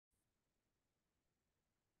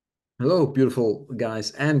Hello, beautiful guys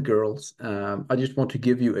and girls. I just want to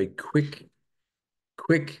give you a quick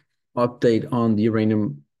update on the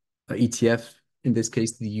uranium ETF, in this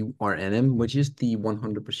case, the URNM, which is the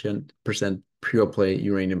 100% pure play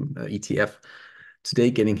uranium ETF. Today,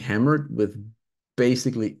 getting hammered with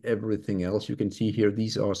basically everything else. You can see here,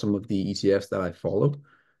 these are some of the ETFs that I followed.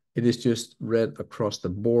 It is just red across the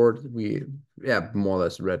board. Yeah, more or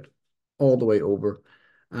less red all the way over.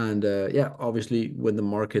 And yeah, obviously, when the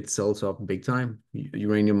market sells off big time,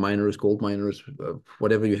 uranium miners, gold miners,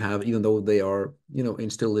 whatever you have, even though they are,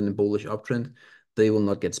 still in a bullish uptrend, they will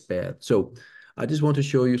not get spared. So I just want to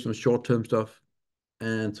show you some short-term stuff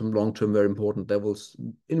and some long-term, very important levels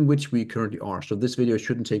in which we currently are. So this video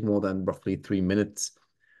shouldn't take more than roughly 3 minutes.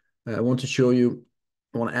 I want to show you,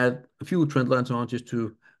 I want to add a few trend lines on just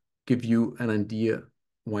to give you an idea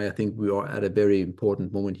why I think we are at a very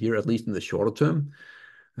important moment here, at least in the shorter term.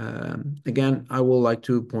 Again, I will like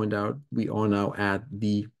to point out we are now at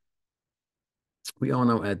the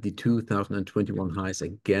 2021 highs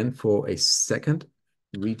again for a second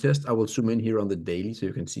retest. I will zoom in here on the daily so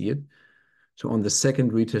you can see it. So on the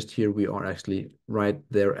second retest here, we are actually right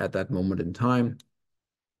there at that moment in time.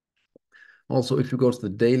 Also, if you go to the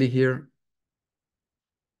daily here,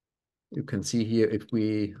 you can see here, if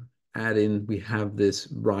we add in, we have this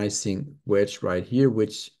rising wedge right here,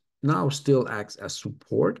 which now still acts as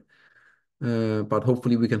support. But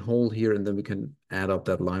hopefully we can hold here and then we can add up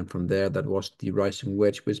that line from there. That was the rising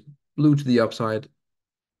wedge, which blew to the upside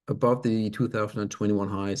above the 2021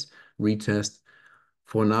 highs, retest.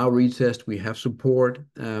 For now, retest, we have support.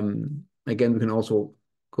 Again, we can also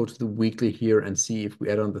go to the weekly here and see if we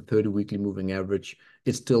add on the 30 weekly moving average,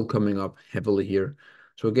 it's still coming up heavily here.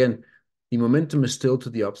 So again, the momentum is still to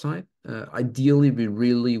the upside. Ideally, we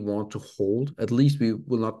really want to hold. At least we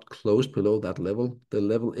will not close below that level. The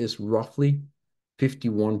level is roughly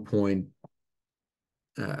 51 point,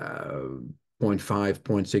 point 0.5,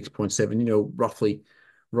 0.6, 0.7,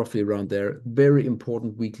 roughly around there. Very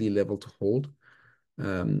important weekly level to hold.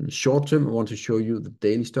 Short term, I want to show you the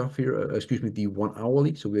daily stuff here. Excuse me, the 1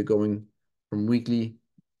 hourly. So we're going from weekly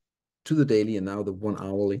to the daily and now the 1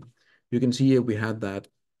 hourly. You can see here we had that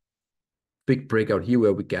big breakout here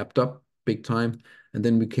where we gapped up big time, and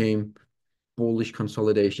then we came bullish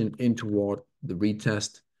consolidation in toward the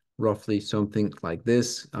retest, roughly something like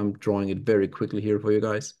this. I'm drawing it very quickly here for you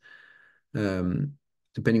guys.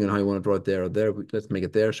 Depending on how you want to draw it there or there, let's make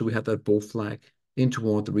it there. So we had that bull flag in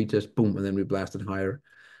toward the retest, boom, and then we blasted higher.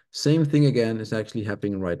 Same thing again is actually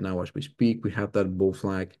happening right now as we speak. We have that bull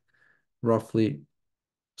flag, roughly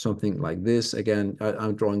something like this. Again,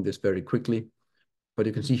 I'm drawing this very quickly, but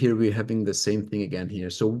you can see here we're having the same thing again here.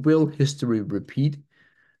 So will history repeat?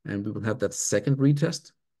 And we will have that second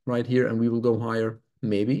retest right here, and we will go higher.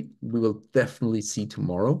 Maybe we will definitely see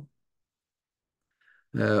tomorrow.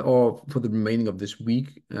 Or for the remaining of this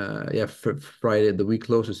week. Yeah, for Friday, the week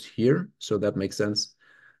closes here, so that makes sense.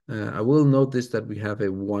 I will notice that we have a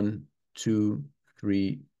 1, 2,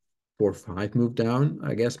 3, 4, 5 move down.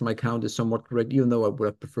 I guess my count is somewhat correct, even though I would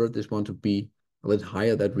have preferred this one to be a little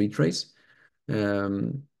higher, that retrace.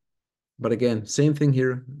 But again, same thing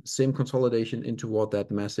here, same consolidation into what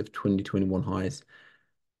that massive 2021 highs.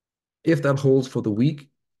 If that holds for the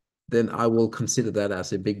week, then I will consider that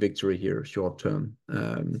as a big victory here short term.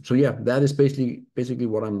 So yeah, that is basically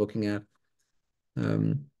what I'm looking at.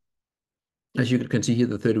 As you can see here,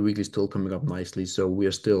 the 30 weekly is still coming up nicely. So we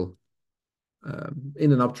are still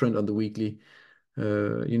in an uptrend on the weekly.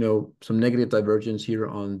 Some negative divergence here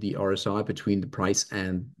on the RSI between the price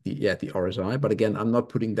and the RSI. But again, I'm not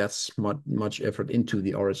putting that much effort into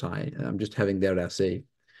the RSI. I'm just having that as a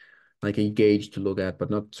gauge to look at, but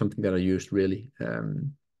not something that I used really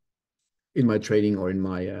in my trading or in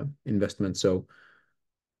my investment. So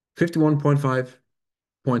 51.5,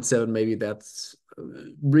 0.7, maybe that's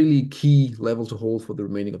really key level to hold for the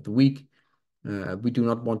remaining of the week. We do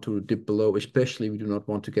not want to dip below, especially we do not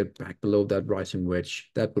want to get back below that rising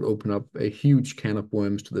wedge. That would open up a huge can of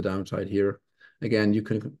worms to the downside here. Again, you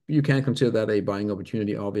can consider that a buying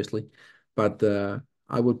opportunity, obviously, but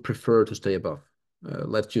I would prefer to stay above.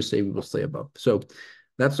 Let's just say we will stay above. So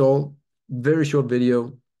that's all. Very short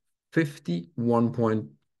video.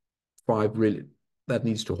 51.5 really, that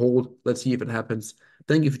needs to hold. Let's see if it happens.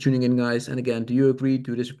 Thank you for tuning in, guys. And again, do you agree?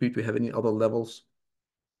 Do you disagree? Do you have any other levels?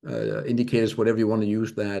 Indicators, whatever you want to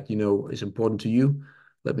use that is important to you,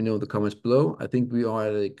 let me know in the comments below. I think we are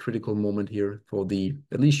at a critical moment here for the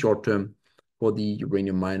at least short term for the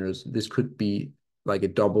uranium miners. This could be like a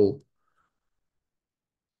double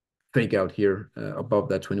fake out here above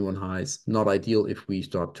that 21 highs. Not ideal if we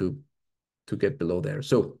start to get below there.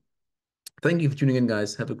 So Thank you for tuning in,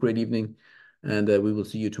 guys. Have a great evening, and we will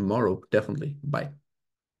see you tomorrow, definitely. Bye.